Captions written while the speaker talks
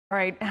All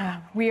right,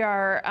 we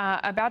are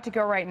about to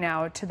go right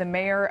now to the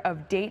mayor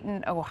of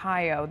Dayton,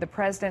 Ohio. The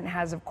president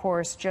has, of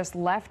course, just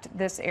left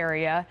this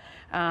area.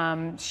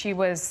 She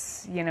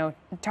was,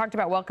 talked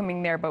about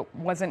welcoming there, but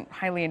wasn't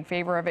highly in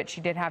favor of it.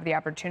 She did have the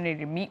opportunity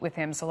to meet with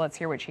him, so let's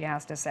hear what she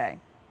has to say.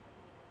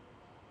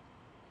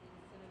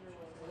 The senator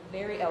was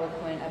very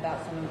eloquent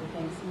about some of the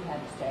things he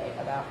had to say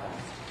about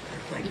us.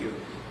 Thank you.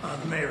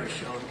 The mayor has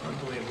shown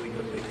unbelievably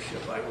good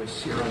leadership. I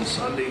was here on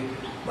Sunday,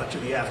 much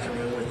of the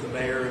afternoon, with the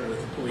mayor and with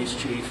the police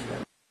chief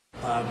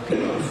and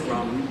people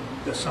from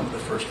some of the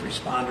first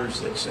responders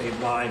that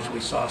saved lives. We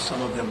saw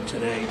some of them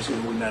today,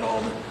 too. We met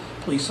all the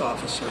police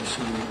officers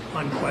who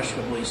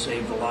unquestionably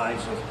saved the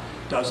lives of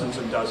dozens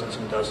and dozens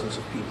and dozens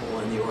of people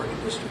in the Oregon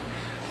district.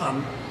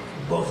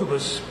 Both of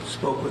us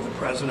spoke with the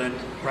president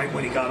right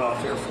when he got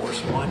off Air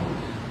Force One.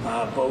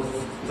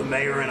 Both the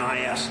mayor and I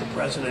asked the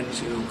president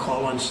to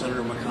call on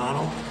Senator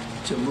McConnell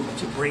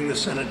to bring the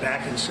Senate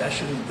back in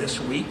session this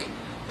week,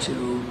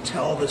 to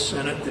tell the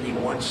Senate that he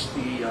wants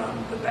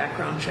the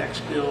background checks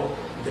bill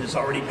that has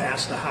already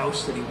passed the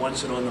House, that he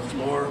wants it on the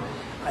floor.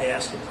 I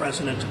asked the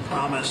president to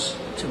promise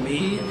to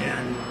me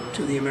and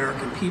to the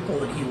American people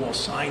that he will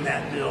sign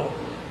that bill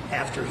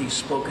after he's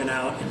spoken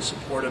out in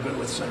support of it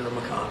with Senator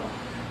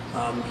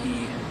McConnell.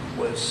 He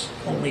was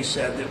only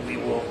said that we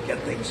will get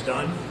things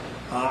done.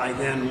 I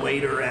then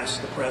later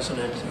asked the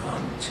president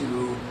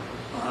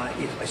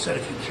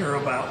if you care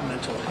about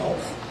mental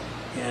health,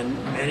 and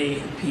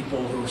many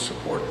people who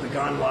support the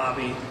gun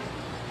lobby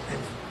and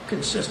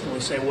consistently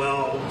say,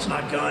 well, it's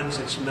not guns,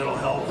 it's mental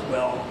health.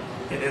 Well,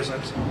 it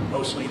isn't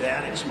mostly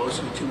that. It's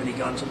mostly too many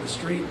guns on the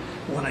street.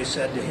 When I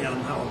said to him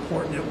how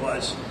important it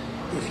was,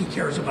 if he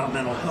cares about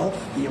mental health,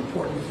 the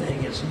important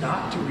thing is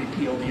not to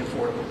repeal the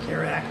Affordable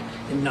Care Act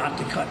and not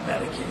to cut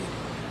Medicaid.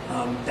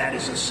 That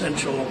is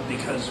essential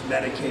because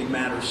Medicaid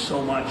matters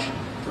so much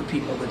for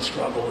people that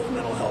struggle with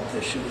mental health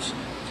issues.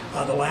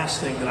 The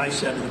last thing that I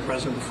said to the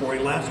president before he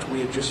left,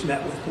 we had just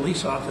met with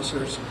police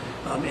officers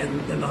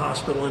in the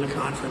hospital in a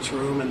conference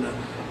room, and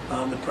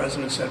the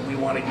president said, we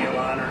want to give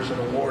honors and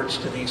awards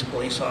to these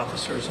police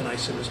officers. And I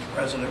said, Mr.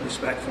 President,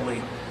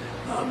 respectfully,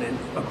 in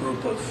a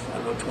group of,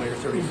 20 or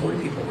 30, 40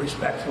 people,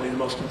 respectfully, the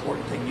most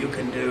important thing you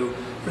can do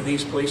for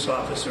these police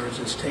officers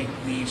is take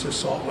these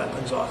assault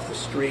weapons off the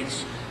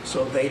streets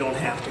so they don't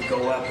have to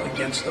go up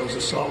against those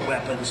assault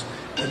weapons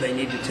when they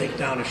need to take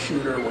down a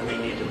shooter, when they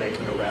need to make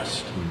an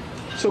arrest.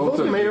 So,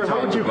 both Mayor,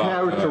 how would you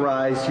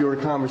characterize your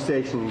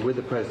conversation with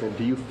the president?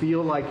 Do you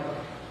feel like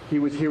he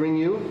was hearing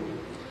you?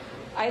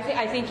 I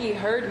think he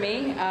heard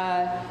me.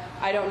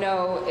 I don't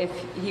know if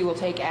he will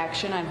take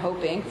action. I'm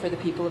hoping for the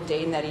people of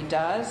Dayton that he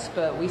does.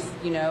 But we,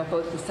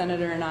 both the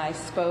senator and I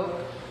spoke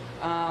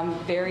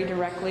very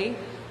directly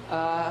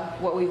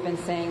what we've been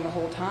saying the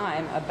whole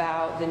time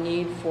about the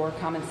need for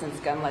common sense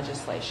gun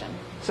legislation.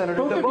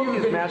 Senator,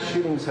 both these mass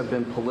shootings have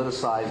been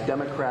politicized.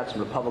 Democrats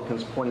and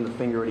Republicans pointing the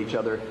finger at each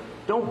other.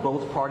 Don't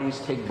both parties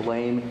take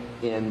blame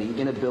in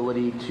the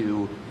inability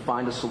to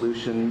find a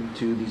solution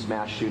to these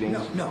mass shootings?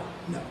 No.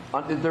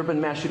 There have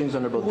been mass shootings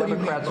under both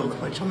Democrats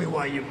and... Tell me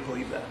why you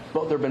believe that.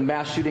 There have been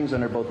mass shootings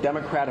under both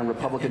Democrat and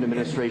Republican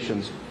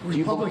administrations.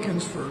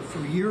 Republicans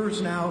for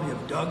years now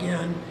have dug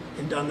in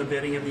and done the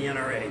bidding of the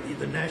NRA.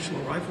 The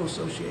National Rifle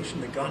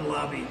Association, the gun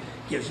lobby,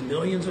 gives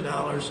millions of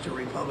dollars to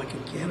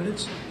Republican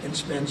candidates and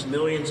spends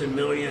millions and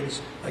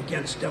millions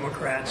against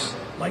Democrats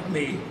like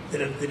me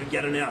that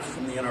get an F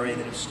from the NRA,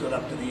 that have stood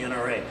up to the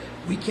NRA.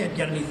 We can't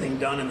get anything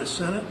done in the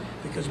Senate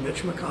because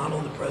Mitch McConnell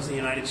and the President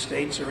of the United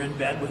States are in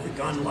bed with the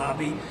gun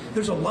lobby.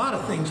 There's a lot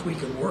of things we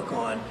can work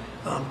on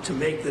to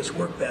make this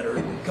work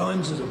better.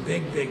 Guns is a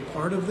big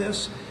part of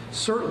this.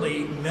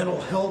 Certainly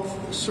mental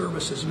health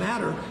services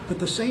matter, but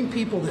the same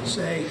people that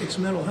say it's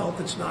mental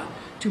health, it's not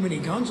too many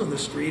guns on the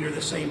street, are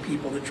the same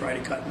people that try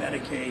to cut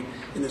Medicaid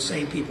and the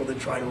same people that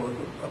try to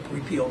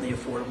repeal the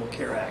Affordable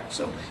Care Act.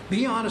 So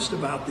be honest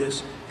about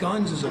this.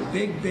 Guns is a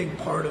big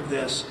part of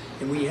this,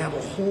 and we have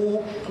a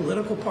whole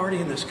political party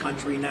in this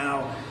country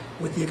now,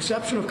 with the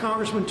exception of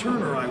Congressman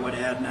Turner, I would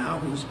add now,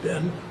 who's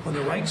been on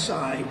the right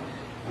side,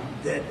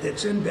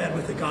 that's in bed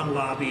with the gun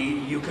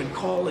lobby. You can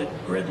call it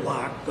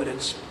gridlock, but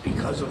it's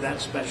because of that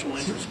special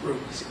interest group,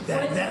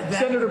 that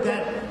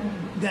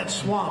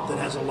swamp that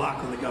has a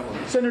lock on the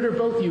government. Senator,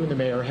 both you and the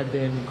mayor have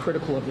been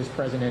critical of this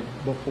president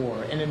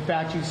before, and in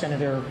fact, you,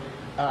 Senator,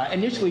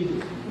 initially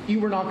you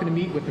were not going to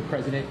meet with the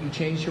president. You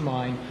changed your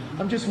mind.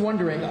 I'm just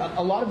wondering,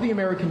 a lot of the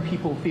American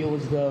people feel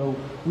as though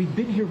we've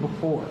been here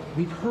before.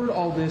 We've heard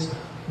all this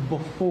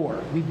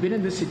before. We've been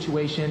in this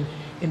situation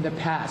in the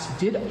past.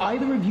 Did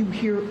either of you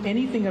hear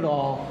anything at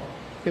all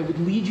that would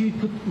lead you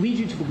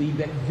to believe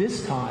that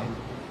this time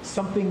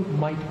something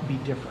might be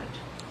different?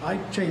 I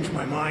changed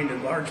my mind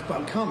in large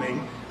about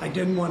coming. I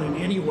didn't want in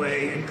any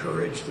way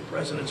encourage the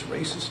president's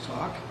racist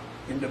talk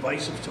and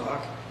divisive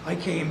talk. I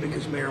came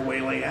because Mayor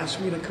Whaley asked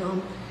me to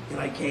come, and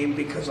I came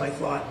because I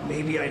thought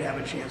maybe I'd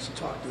have a chance to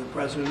talk to the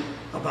president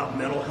about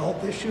mental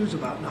health issues,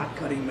 about not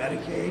cutting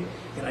Medicaid,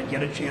 and I'd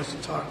get a chance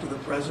to talk to the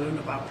president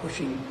about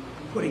putting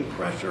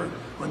pressure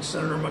on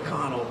Senator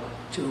McConnell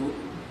to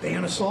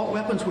ban assault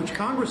weapons, which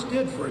Congress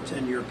did for a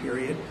 10-year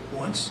period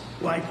once,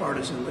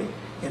 bipartisanly,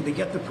 and to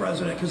get the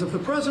president, because if the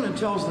president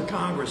tells the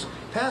Congress,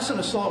 pass an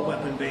assault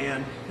weapon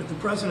ban, if the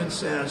president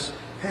says,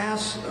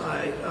 pass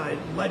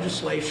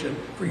legislation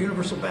for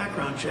universal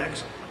background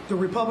checks, the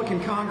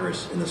Republican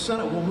Congress and the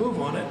Senate will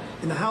move on it,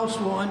 and the House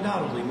will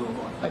undoubtedly move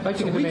on it. I'd like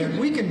to So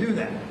we can do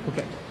that.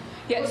 Okay.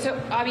 Yeah,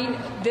 so, I mean,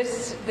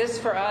 this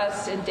for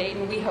us in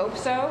Dayton, we hope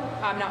so.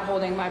 I'm not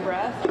holding my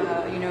breath.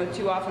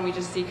 Too often we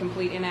just see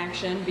complete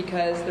inaction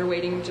because they're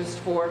waiting just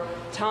for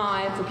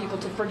time for people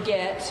to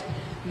forget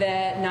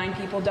that 9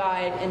 people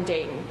died in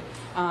Dayton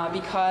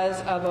because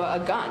of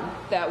a gun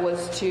that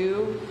was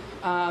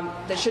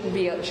that shouldn't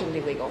be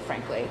legal,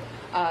 frankly.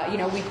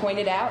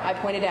 I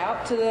pointed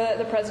out to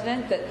the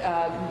president that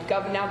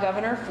now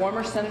Governor,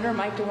 former Senator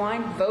Mike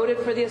DeWine voted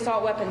for the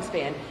assault weapons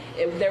ban.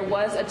 There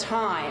was a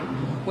time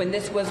when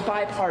this was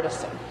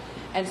bipartisan.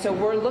 And so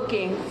we're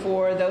looking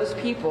for those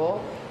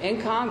people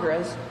in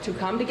Congress to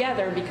come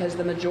together because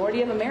the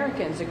majority of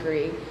Americans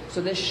agree,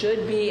 so this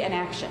should be an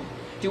action.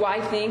 Do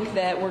I think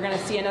that we're going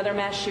to see another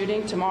mass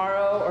shooting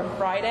tomorrow or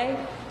Friday?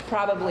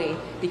 Probably,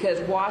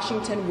 because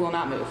Washington will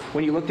not move.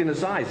 When you looked in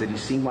his eyes, did he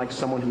seem like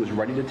someone who was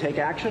ready to take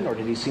action, or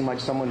did he seem like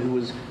someone who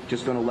was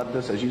just going to let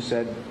this, as you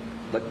said,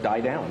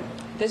 die down?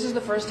 This is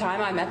the first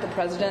time I met the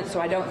president, so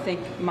I don't think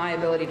my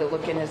ability to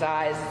look in his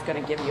eyes is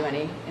going to give you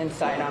any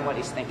insight on what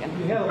he's thinking.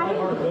 You had a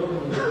lighthearted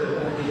moment with him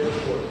at the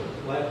airport.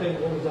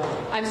 Laughing, what was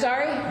that? I'm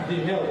sorry? Did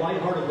you have a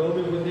lighthearted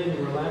moment with him?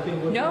 You were laughing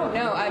with him?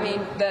 No. I mean,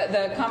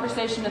 the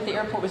conversation at the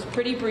airport was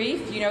pretty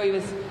brief. He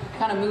was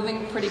kind of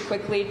moving pretty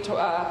quickly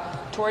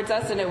towards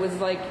us, and it was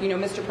like,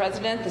 Mr.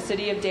 President, the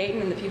city of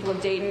Dayton and the people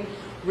of Dayton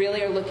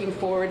really are looking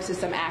forward to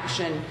some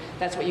action.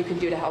 That's what you can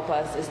do to help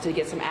us, is to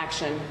get some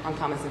action on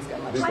common sense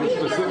gun legislation.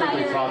 Did you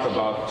specifically talk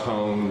about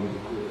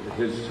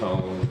his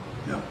tone?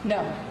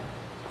 No.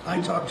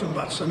 I talked to him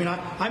about this. I mean,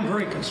 I'm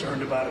very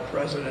concerned about a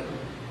president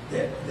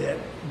that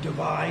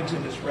divides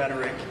in his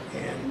rhetoric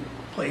and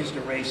plays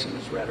to race in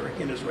his rhetoric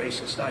and is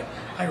racist.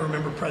 I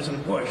remember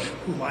President Bush,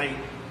 whom I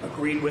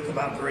agreed with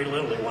about very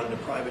little. He wanted to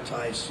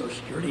privatize Social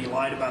Security. He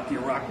lied about the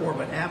Iraq War.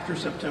 But after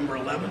September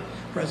 11th,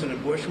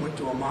 President Bush went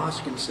to a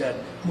mosque and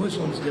said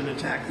Muslims didn't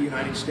attack the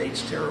United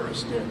States,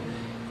 terrorists did.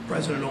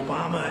 President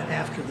Obama,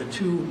 after the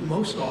 2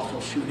 most awful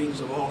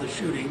shootings of all the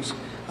shootings,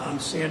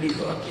 Sandy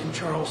Hook and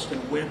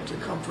Charleston, went to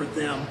comfort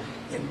them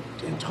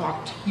and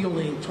talked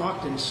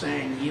and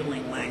sang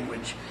healing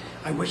language.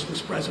 I wish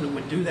this president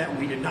would do that.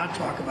 We did not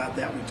talk about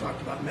that. We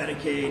talked about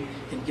Medicaid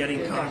and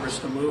getting Congress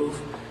to move.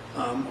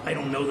 I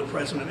don't know the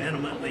president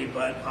intimately,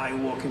 but I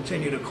will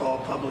continue to call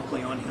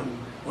publicly on him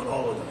on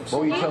all of those.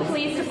 The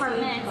police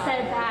department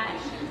said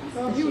that.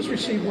 He was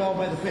received well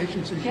by the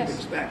patients, as you'd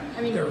expect.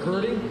 I mean, they're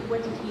hurting.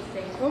 What did he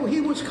say? Oh, he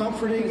was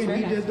comforting,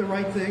 and he did the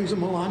right things, and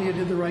Melania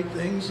did the right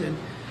things, and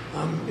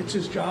it's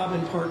his job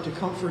in part to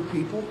comfort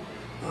people.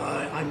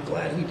 I'm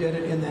glad he did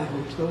it in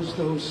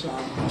those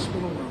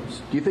hospital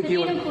rooms. Do you think the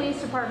Dayton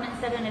Police Department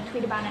said in a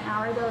tweet about an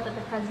hour ago that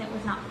the president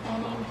was not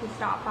planning to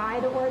stop by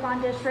the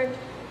Oregon district?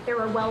 There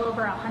were well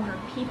over 100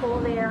 people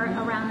there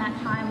around that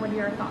time. What are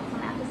your thoughts on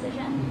that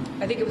decision?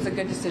 I think it was a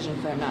good decision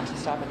for him not to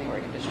stop in the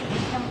Oregon district.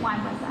 And why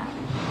was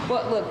that?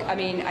 Well, look, I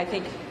mean, I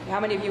think, how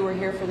many of you were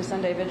here for the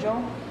Sunday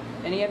Vigil?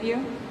 Any of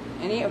you?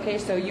 Any? Okay,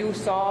 so you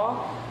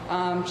saw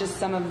just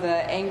some of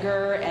the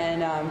anger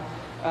and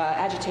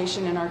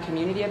agitation in our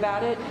community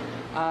about it.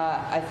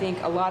 I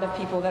think a lot of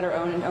people that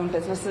own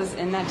businesses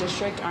in that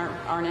district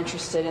aren't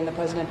interested in the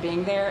president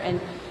being there. And,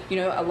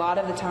 a lot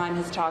of the time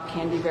his talk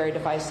can be very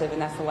divisive, and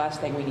that's the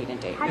last thing we need in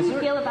Dayton. How do you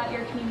feel about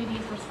your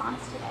community's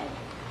response today?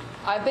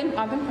 I've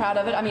been proud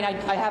of it. I mean,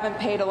 I haven't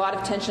paid a lot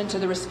of attention to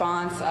the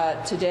response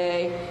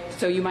today,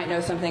 so you might know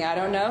something I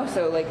don't know.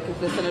 So, like,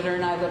 the senator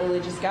and I literally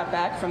just got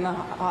back from the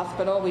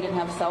hospital. We didn't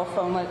have cell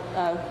phone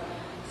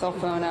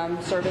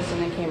service,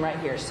 and then came right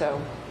here. So,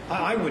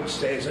 I would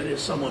say,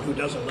 as someone who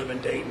doesn't live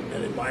in Dayton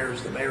and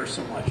admires the mayor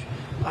so much,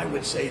 I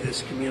would say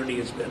this community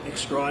has been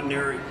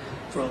extraordinary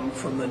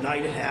from the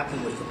night it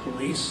happened with the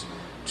police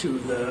to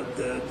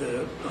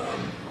the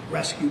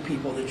rescue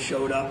people that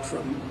showed up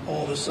from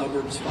all the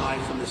suburbs,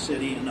 5 from the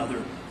city,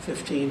 another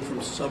 15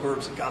 from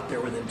suburbs that got there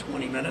within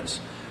 20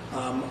 minutes.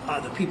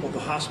 The people at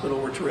the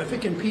hospital were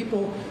terrific, and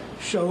people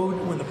showed,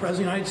 when the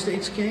President of the United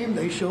States came,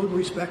 they showed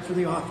respect for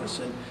the office.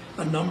 And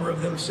a number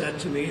of them said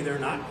to me they're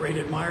not great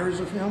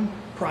admirers of him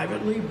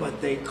privately, but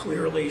they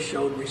clearly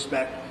showed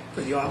respect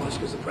for the office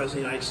because the President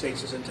of the United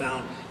States is in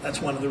town.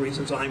 That's one of the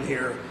reasons I'm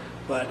here,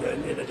 but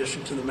in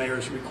addition to the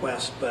mayor's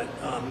request. But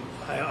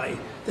I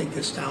think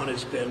this town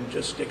has been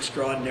just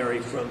extraordinary,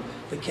 from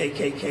the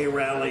KKK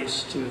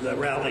rallies to the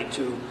rally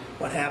to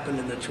what happened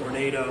in the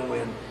tornado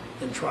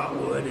in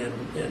Trotwood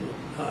and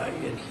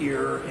in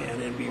here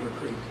and in Beaver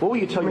Creek. What will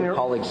you tell your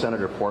colleague,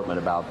 Senator Portman,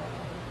 about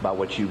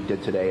what you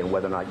did today and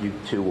whether or not you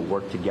two will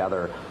work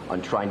together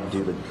on trying to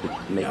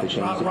make the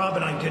changes? Rob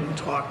and I didn't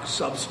talk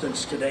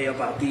substance today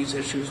about these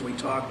issues. We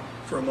talked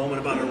for a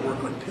moment about our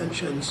work on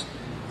pensions.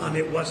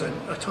 It wasn't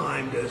a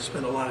time to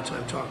spend a lot of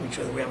time talking to each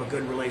other. We have a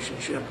good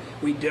relationship.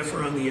 We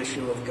differ on the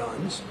issue of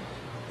guns,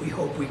 We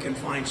hope we can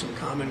find some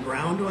common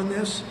ground on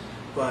this,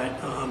 but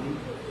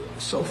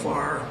so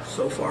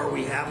far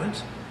we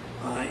haven't.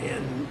 I'll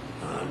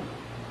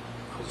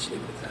just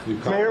leave it at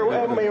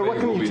that. Mayor, what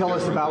can you tell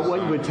us about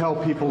what you would tell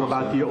people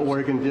about the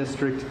Oregon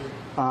district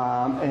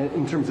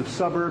in terms of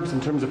suburbs, in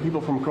terms of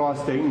people from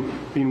across Dayton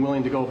being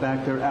willing to go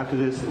back there after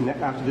this,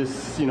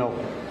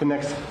 the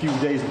next few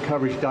days of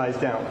coverage dies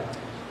down?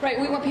 Right,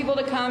 we want people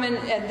to come, and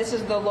this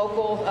is the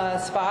local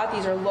spot.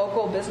 These are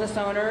local business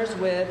owners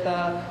with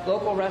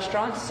local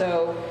restaurants.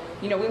 So,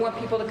 we want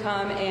people to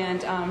come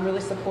and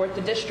really support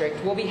the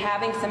district. We'll be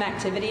having some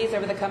activities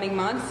over the coming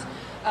months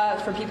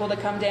for people to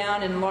come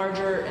down in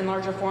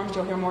larger forms.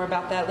 You'll hear more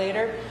about that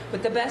later.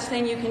 But the best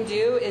thing you can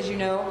do is,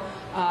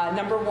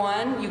 number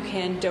one, you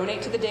can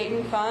donate to the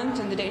Dayton Fund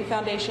and the Dayton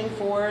Foundation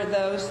for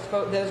those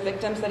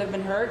victims that have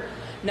been hurt.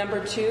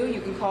 Number two,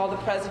 you can call the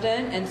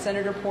President and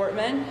Senator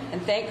Portman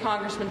and thank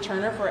Congressman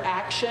Turner for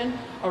action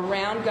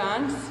around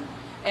guns,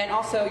 and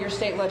also your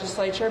state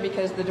legislature,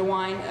 because the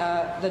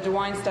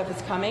DeWine stuff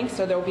is coming,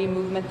 so there will be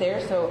movement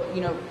there. So,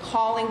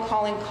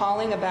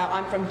 calling about,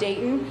 I'm from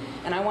Dayton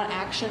and I want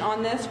action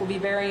on this will be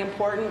very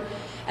important.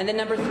 And then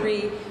number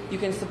three, you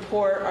can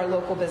support our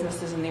local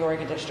businesses in the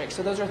Oregon District.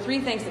 So those are three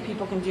things that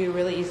people can do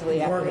really easily.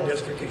 The Oregon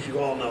District, as you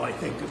all know, I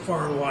think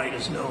far and wide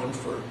is known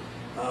for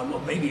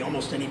maybe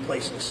almost any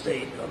place in the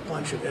state, a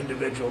bunch of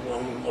individual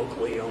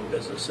locally owned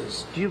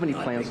businesses. Do you have any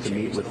plans to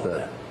meet with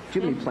the? Do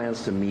you have any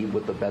plans to meet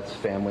with the Betts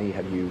family?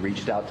 Have you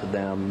reached out to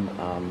them?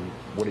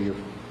 What are your?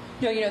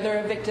 No,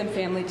 they're a victim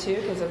family too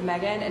because of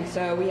Megan, and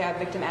so we have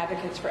victim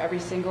advocates for every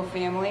single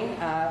family.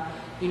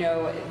 They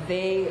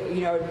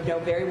know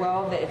very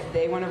well that if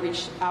they want to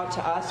reach out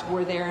to us,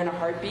 we're there in a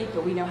heartbeat.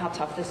 But we know how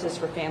tough this is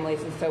for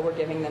families, and so we're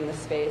giving them the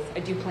space. I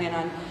do plan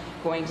on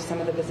going to some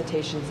of the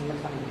visitations in the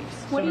coming weeks.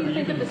 What do you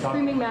think of the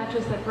screaming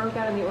matches that broke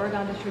out in the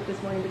Oregon District this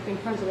morning between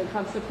President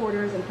Trump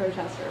supporters and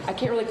protesters? I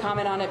can't really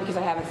comment on it because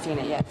I haven't seen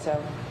it yet.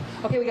 So,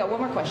 okay, we got one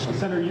more question.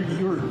 Senator,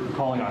 you were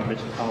calling on Mitch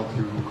McConnell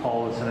to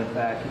call the Senate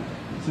back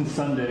since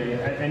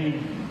Sunday.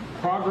 Any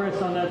progress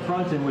on that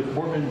front? And with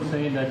Portman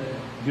saying that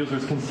feels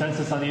there's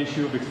consensus on the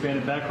issue of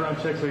expanded background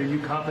checks, are you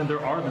confident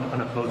there are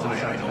enough votes in the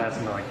Senate to pass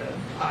something like that?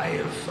 I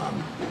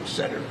have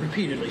said it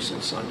repeatedly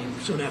since Sunday,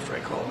 soon after I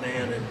called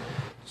Nan and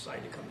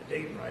decided to come to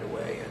Dayton right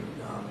away, and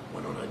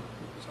went on a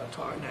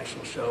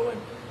national show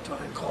and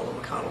called on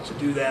McConnell to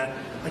do that.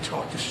 I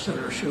talked to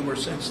Senator Schumer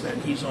since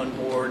then. He's on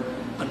board.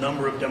 A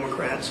number of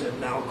Democrats have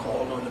now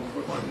called on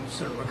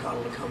Senator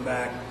McConnell to come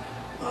back.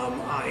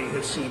 I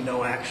have seen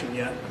no action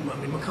yet. I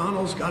mean,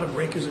 McConnell's got to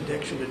break his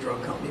addiction to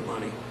drug company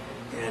money.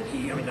 And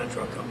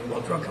drug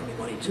company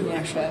money too, yeah,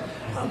 actually,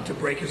 to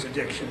break his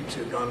addiction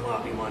to gun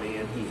lobby money,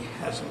 and he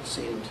hasn't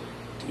seemed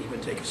to even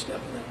take a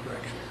step in that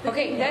direction.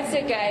 Okay, that's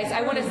it, guys.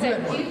 I want to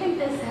say, do you think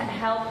this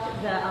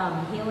helped the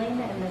healing,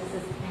 and this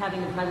is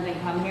having the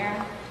president come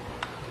here?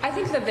 I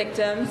think the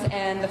victims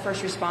and the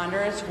first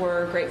responders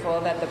were grateful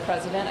that the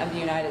President of the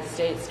United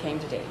States came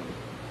to Dayton.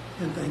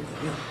 And thank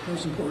them. Yeah, that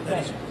was important.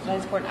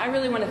 That's important. I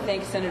really want to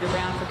thank Senator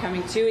Brown for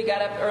coming too. He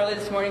got up early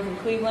this morning from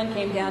Cleveland,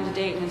 came down to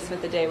Dayton, and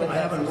spent the day with us.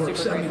 I haven't worked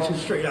 72 grateful.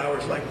 straight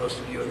hours like most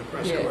of you in the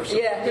press corps. So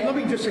let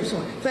me just say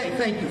something.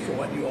 Thank you for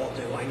what you all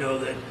do. I know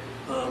that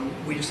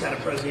we just had a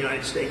President of the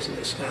United States in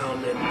this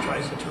town that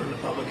tries to turn the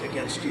public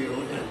against you.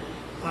 And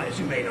as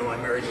you may know,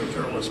 I'm married to a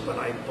journalist, but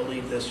I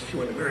believe this. If you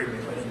wouldn't have married me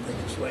if I didn't think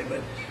this way.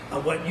 But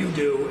what you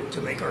do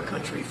to make our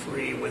country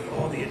free with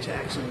all the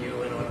attacks on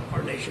you and on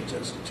our nation's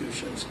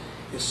institutions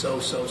is so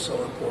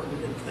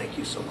important. And thank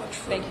you so much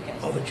for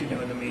all that you do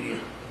in the media.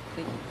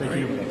 Thank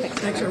you.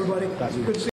 Thanks, everybody. Good to see you.